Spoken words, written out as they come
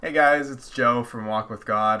Hey guys, it's Joe from Walk with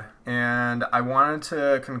God, and I wanted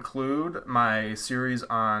to conclude my series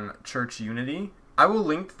on church unity. I will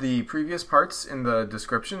link the previous parts in the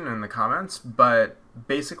description and the comments, but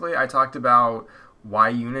basically I talked about why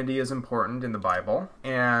unity is important in the Bible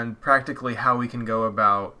and practically how we can go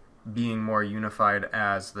about being more unified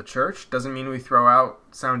as the church. Doesn't mean we throw out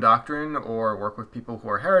sound doctrine or work with people who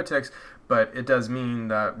are heretics, but it does mean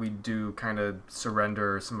that we do kind of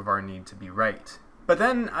surrender some of our need to be right. But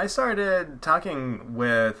then I started talking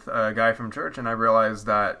with a guy from church, and I realized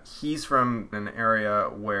that he's from an area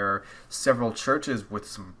where several churches with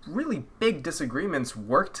some really big disagreements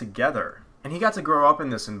work together. And he got to grow up in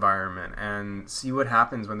this environment and see what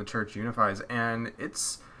happens when the church unifies, and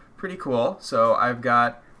it's pretty cool. So I've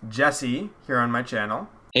got Jesse here on my channel.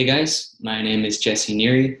 Hey guys, my name is Jesse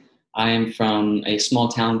Neary. I am from a small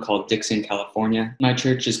town called Dixon, California. My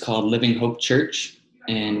church is called Living Hope Church,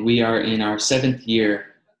 and we are in our 7th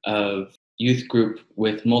year of youth group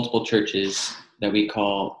with multiple churches that we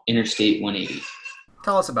call Interstate 180.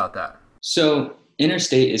 Tell us about that. So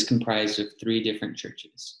Interstate is comprised of 3 different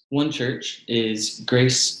churches. One church is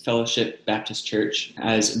Grace Fellowship Baptist Church,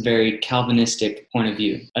 as a very Calvinistic point of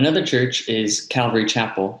view. Another church is Calvary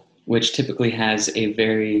Chapel, which typically has a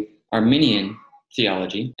very Arminian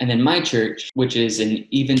theology. And then my church, which is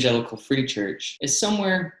an evangelical free church, is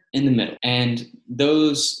somewhere in the middle. And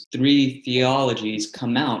those 3 theologies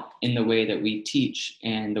come out in the way that we teach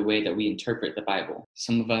and the way that we interpret the Bible.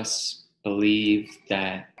 Some of us believe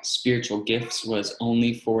that spiritual gifts was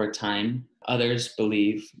only for a time. Others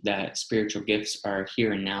believe that spiritual gifts are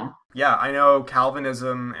here and now. Yeah, I know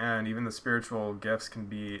Calvinism and even the spiritual gifts can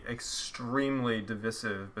be extremely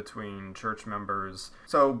divisive between church members.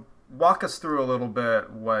 So walk us through a little bit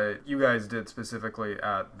what you guys did specifically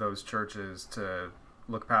at those churches to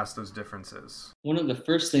look past those differences. One of the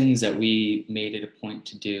first things that we made it a point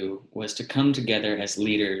to do was to come together as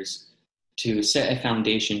leaders to set a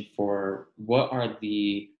foundation for what are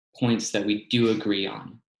the points that we do agree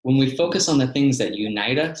on. When we focus on the things that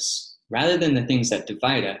unite us, rather than the things that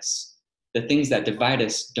divide us, the things that divide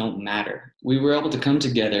us don't matter. We were able to come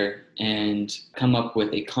together and come up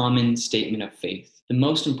with a common statement of faith. The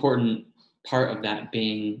most important part of that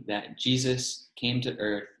being that Jesus came to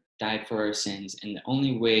earth, died for our sins, and the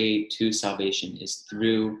only way to salvation is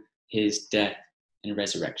through his death and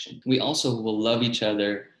resurrection. We also will love each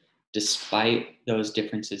other despite those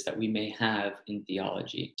differences that we may have in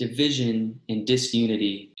theology. Division and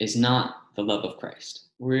disunity is not the love of Christ.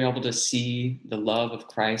 We're able to see the love of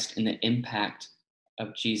Christ and the impact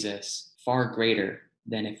of Jesus far greater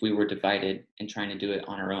than if we were divided and trying to do it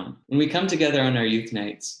on our own. When we come together on our youth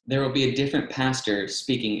nights, there will be a different pastor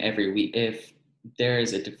speaking every week. If there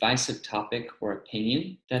is a divisive topic or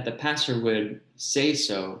opinion, that the pastor would say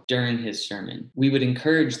so during his sermon. We would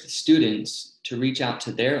encourage the students to reach out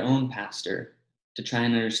to their own pastor to try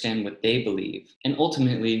and understand what they believe. And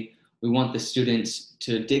ultimately, we want the students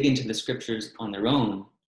to dig into the scriptures on their own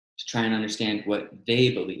to try and understand what they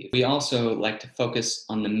believe. We also like to focus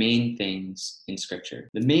on the main things in scripture.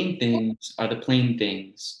 The main things are the plain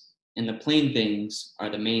things, and the plain things are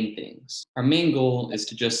the main things. Our main goal is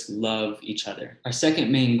to just love each other. Our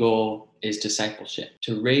second main goal is discipleship,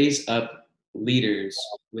 to raise up leaders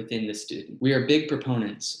within the student. We are big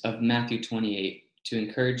proponents of Matthew 28 to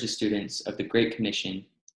encourage the students of the Great Commission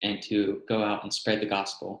and to go out and spread the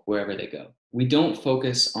gospel wherever they go. We don't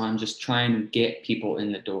focus on just trying to get people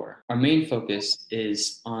in the door. Our main focus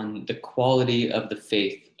is on the quality of the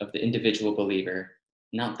faith of the individual believer,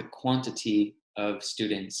 not the quantity of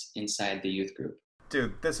students inside the youth group.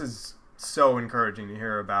 Dude, this is so encouraging to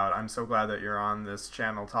hear about. I'm so glad that you're on this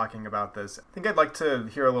channel talking about this. I think I'd like to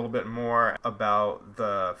hear a little bit more about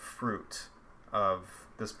the fruit of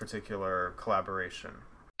this particular collaboration.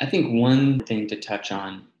 I think one thing to touch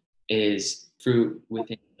on is fruit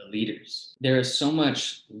within the leaders. There is so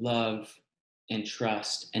much love and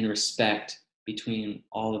trust and respect between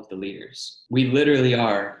all of the leaders. We literally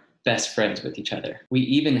are best friends with each other. We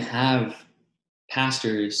even have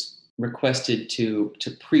pastors requested to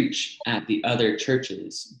preach at the other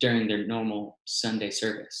churches during their normal Sunday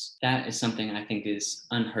service. That is something I think is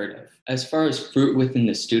unheard of. As far as fruit within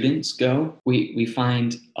the students go, we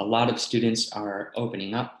find a lot of students are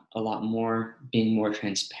opening up a lot more, being more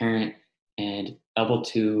transparent, and able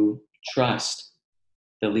to trust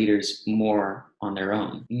the leaders more on their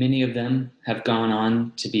own. Many of them have gone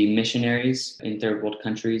on to be missionaries in third world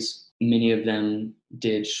countries. Many of them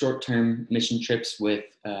did short-term mission trips with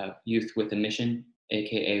Youth with a Mission,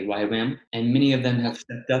 aka YWAM, and many of them have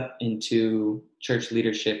stepped up into church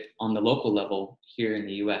leadership on the local level here in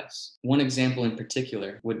the US. One example in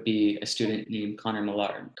particular would be a student named Connor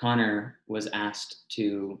Millard. Connor was asked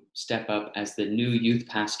to step up as the new youth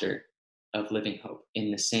pastor of Living Hope in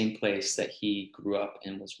the same place that he grew up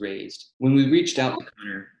and was raised. When we reached out to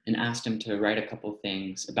Connor and asked him to write a couple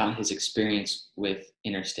things about his experience with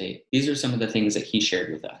Interstate, these are some of the things that he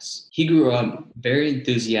shared with us. He grew up very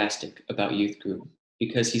enthusiastic about youth group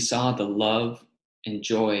because he saw the love and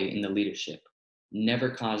joy in the leadership never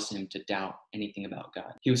caused him to doubt anything about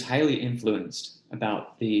God. He was highly influenced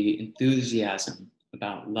about the enthusiasm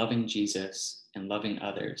about loving Jesus and loving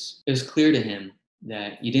others. It was clear to him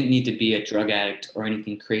that you didn't need to be a drug addict or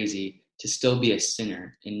anything crazy to still be a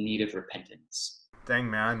sinner in need of repentance. Dang,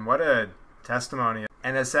 man, what a testimony.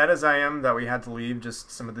 And as sad as I am that we had to leave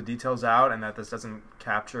just some of the details out and that this doesn't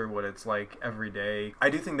capture what it's like every day, I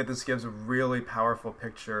do think that this gives a really powerful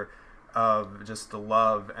picture of just the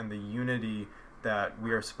love and the unity that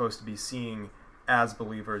we are supposed to be seeing as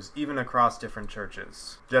believers, even across different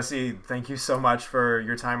churches. Jesse, thank you so much for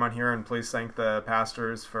your time on here, and please thank the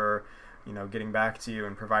pastors for getting back to you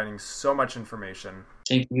and providing so much information.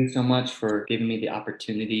 Thank you so much for giving me the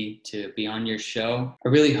opportunity to be on your show. I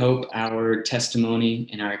really hope our testimony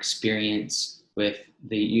and our experience with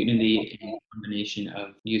the unity and combination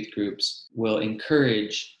of youth groups will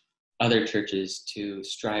encourage other churches to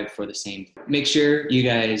strive for the same. Make sure you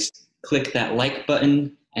guys click that like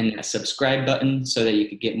button and that subscribe button so that you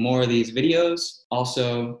can get more of these videos.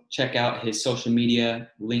 Also, check out his social media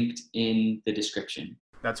linked in the description.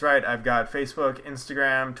 That's right. I've got Facebook,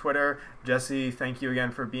 Instagram, Twitter. Jesse, thank you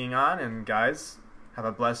again for being on. And guys, have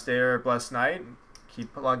a blessed day or a blessed night.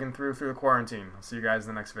 Keep plugging through the quarantine. I'll see you guys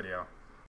in the next video.